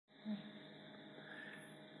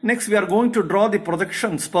Next, we are going to draw the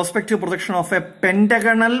projections, perspective projection of a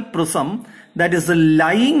pentagonal prism that is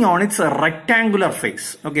lying on its rectangular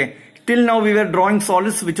face. Okay. Till now we were drawing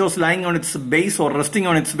solids which was lying on its base or resting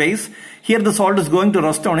on its base. Here the solid is going to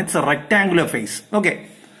rest on its rectangular face. Okay.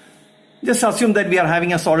 Just assume that we are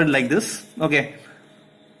having a solid like this. Okay.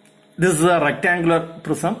 This is a rectangular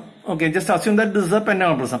prism. Okay, just assume that this is a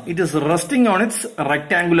pentagonal prism. It is resting on its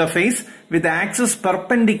rectangular face with the axis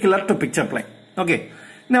perpendicular to picture plane. Okay.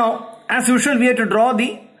 Now, as usual, we have to draw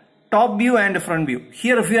the top view and front view.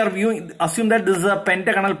 Here, if we are viewing, assume that this is a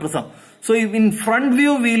pentagonal prism. So, in front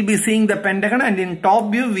view, we will be seeing the pentagon, and in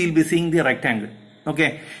top view, we will be seeing the rectangle.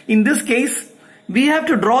 Okay. In this case, we have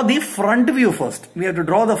to draw the front view first. We have to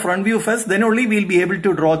draw the front view first, then only we will be able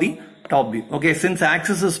to draw the top view. Okay, since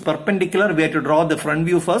axis is perpendicular, we have to draw the front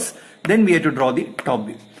view first, then we have to draw the top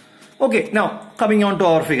view. Okay, now coming on to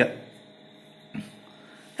our figure.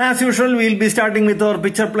 As usual, we will be starting with our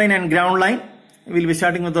picture plane and ground line. We will be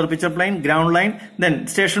starting with our picture plane, ground line. Then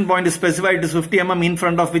station point is specified, it is 50 mm in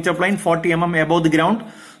front of picture plane, 40 mm above the ground.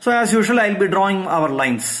 So as usual, I will be drawing our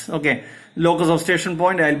lines. Okay, locus of station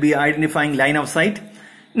point, I will be identifying line of sight.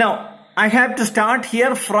 Now, I have to start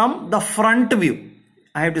here from the front view.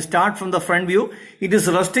 I have to start from the front view. It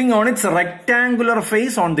is resting on its rectangular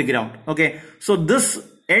face on the ground. Okay. So this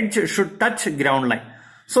edge should touch ground line.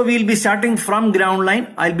 So we will be starting from ground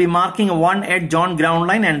line. I'll be marking one edge on ground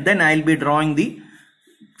line, and then I'll be drawing the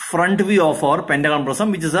front view of our pentagon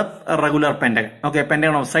prism, which is a regular pentagon. Okay.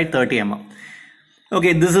 Pentagon of side 30 mm.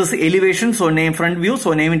 Okay. This is elevation. So name front view.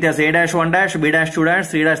 So name it as A-1-, B-2-,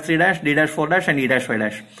 C-3-, D-4- and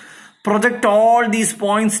E-5-. Project all these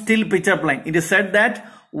points till picture plane. It is said that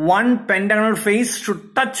one pentagonal face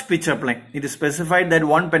should touch picture plane. It is specified that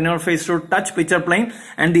one pentagonal face should touch picture plane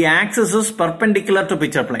and the axis is perpendicular to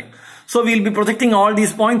picture plane. So we will be projecting all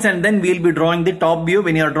these points, and then we will be drawing the top view.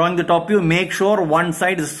 When you are drawing the top view, make sure one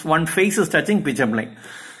face is touching picture plane.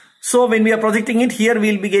 So when we are projecting it, here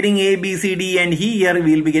we will be getting A, B, C, D and E. Here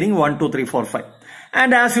we will be getting 1, 2, 3, 4, 5.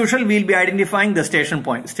 And as usual, we will be identifying the station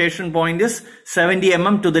point. Station point is 70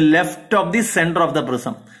 mm to the left of the center of the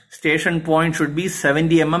prism. Station point should be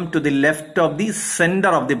 70 mm to the left of the center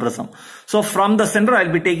of the prism. So from the center, I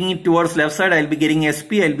will be taking it towards left side. I will be getting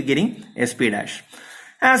SP. I will be getting SP dash.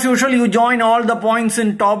 As usual, you join all the points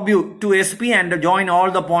in top view to SP and join all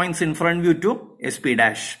the points in front view to SP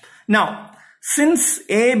dash. Now, since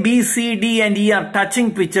A, B, C, D and E are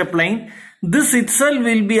touching picture plane, this itself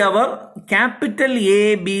will be our capital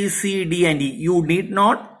A, B, C, D and E. You need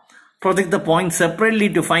not project the points separately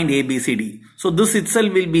to find A, B, C, D. So this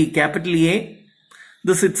itself will be capital A.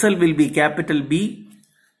 This itself will be capital B,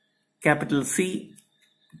 capital C,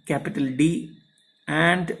 capital D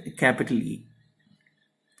and capital E.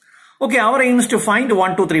 Okay, our aim is to find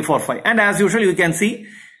 1, 2, 3, 4, 5. And as usual, you can see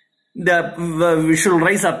the visual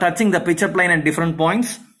rays are touching the picture plane at different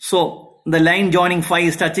points. So the line joining 5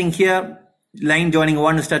 is touching here. Line joining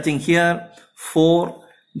 1 is touching here, 4,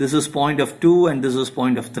 this is point of 2 and this is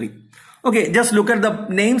point of 3. Okay, just look at the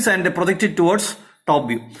names and project it towards top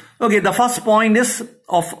view. Okay, the first point is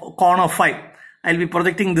of corner 5. I'll be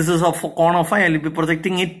projecting, this is of corner 5, I'll be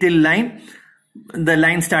projecting it till line, the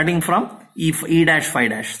line starting from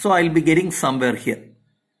E-5-. So I'll be getting somewhere here.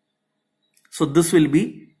 So this will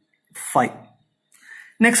be 5.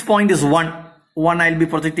 Next point is 1. 1 I'll be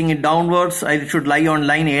projecting it downwards. I should lie on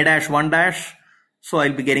line A-1-. So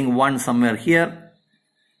I'll be getting 1 somewhere here.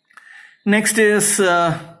 Next is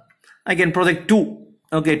I can project 2.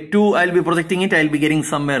 Okay, 2 I'll be projecting it. I'll be getting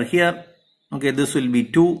somewhere here. Okay, this will be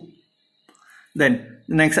 2. Then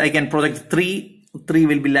next I can project 3. 3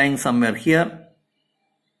 will be lying somewhere here.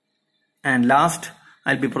 And last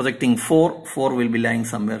I'll be projecting 4. 4 will be lying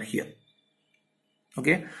somewhere here.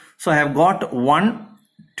 Okay, so I have got 1,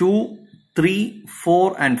 2, 3,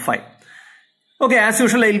 4 and 5. Okay, as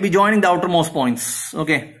usual, I will be joining the outermost points.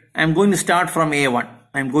 Okay, I am going to start from A1.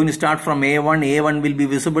 I am going to start from A1. A1 will be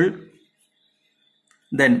visible.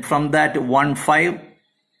 Then from that 1, 5.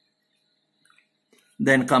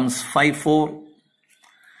 Then comes 5, 4.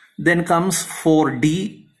 Then comes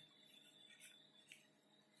 4D.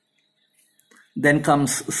 Then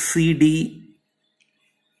comes CD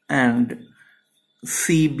and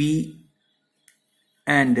CB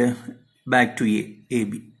and back to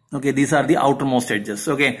AB. Okay, these are the outermost edges.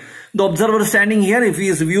 Okay, the observer standing here, if he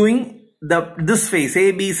is viewing this face,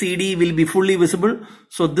 A, B, C, D will be fully visible.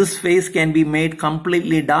 So this face can be made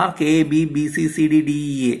completely dark. A, B, B, C, C, D, D,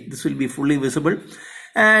 E, A. This will be fully visible.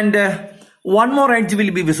 And one more edge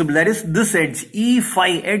will be visible. That is this edge,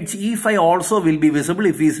 E5 edge. E5 also will be visible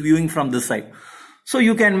if he is viewing from this side. So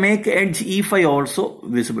you can make edge E5 also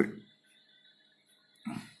visible.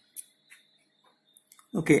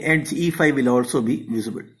 Okay, edge E5 will also be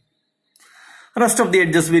visible. Rest of the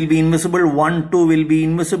edges will be invisible. 1, 2 will be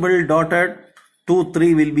invisible, dotted. 2,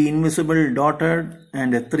 3 will be invisible, dotted.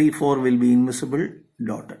 And 3, 4 will be invisible,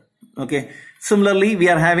 dotted. Okay. Similarly, we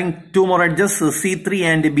are having 2 more edges, C3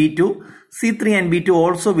 and B2. C3 and B2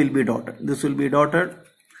 also will be dotted. This will be dotted.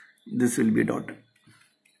 This will be dotted.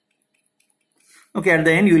 Okay, at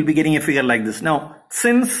the end you will be getting a figure like this. Now,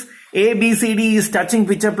 since ABCD is touching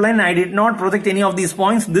picture plane, I did not project any of these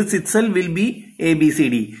points. This itself will be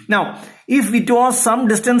ABCD. Now, if it was some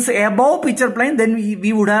distance above picture plane, then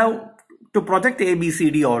we would have to project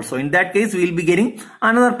ABCD also. In that case, we will be getting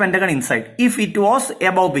another pentagon inside. If it was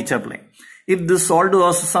above picture plane. If this solid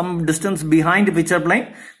was some distance behind picture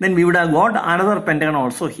plane, then we would have got another pentagon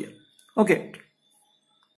also here. Okay,